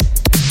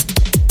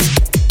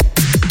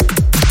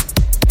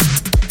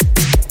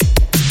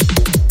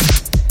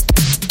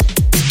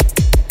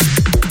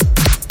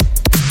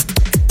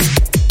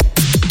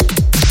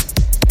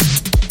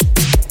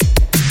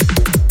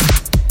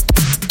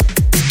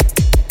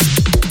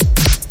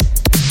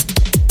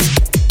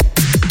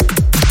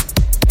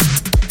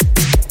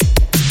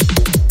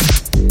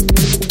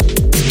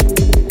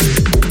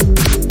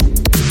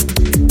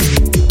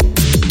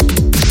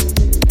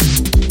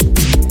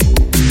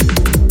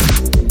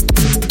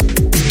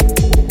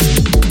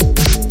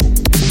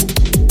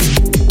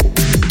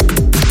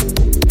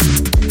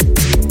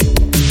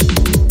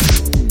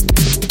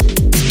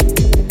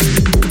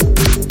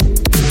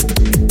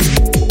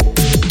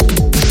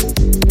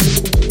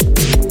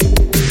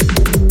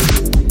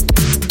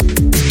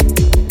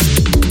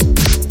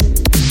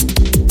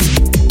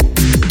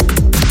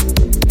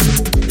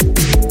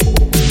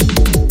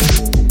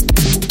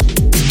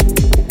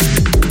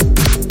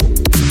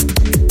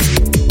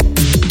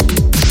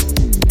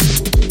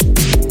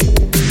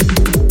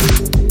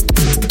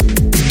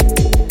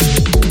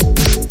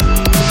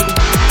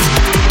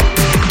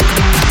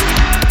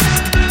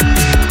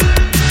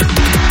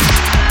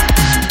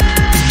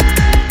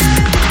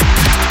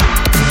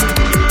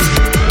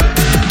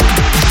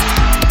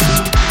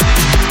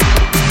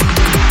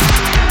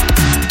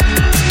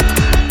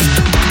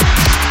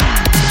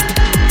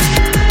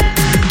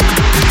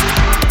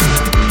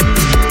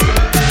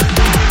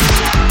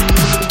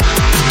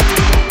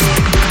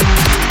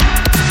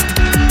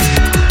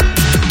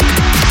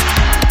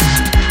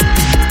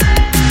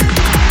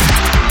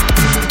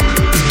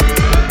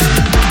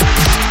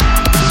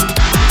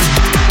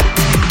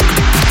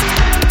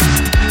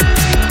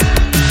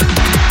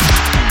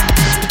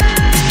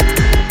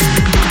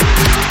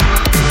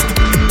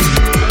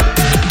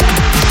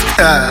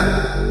Yeah.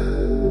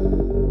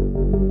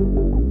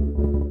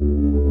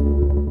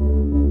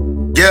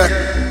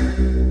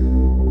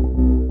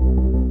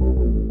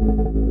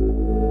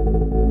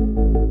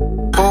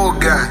 Old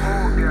guy,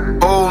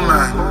 old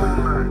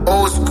man,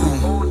 old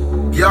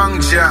school, young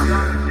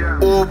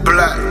jam, all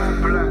black,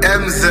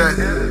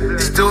 MZ,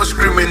 still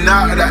screaming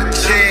out of that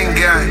chain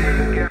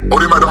gang. Oh,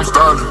 they mad I'm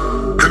styling,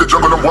 in the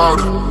jungle I'm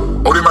wild.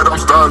 Oh, they mad I'm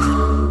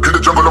styling, in the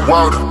jungle I'm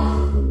wild.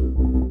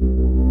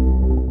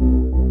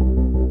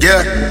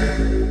 Yeah.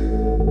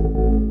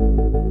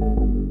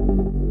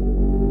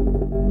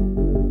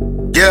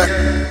 Yeah.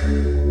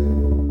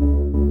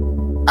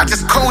 I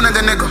just cornered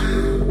the nigga,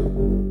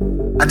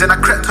 and then I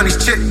crept on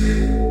his chick.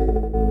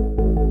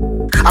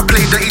 I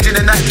played the agent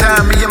in that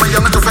time. Me and my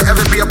youngins will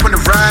forever be up on the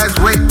rise.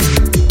 Wait,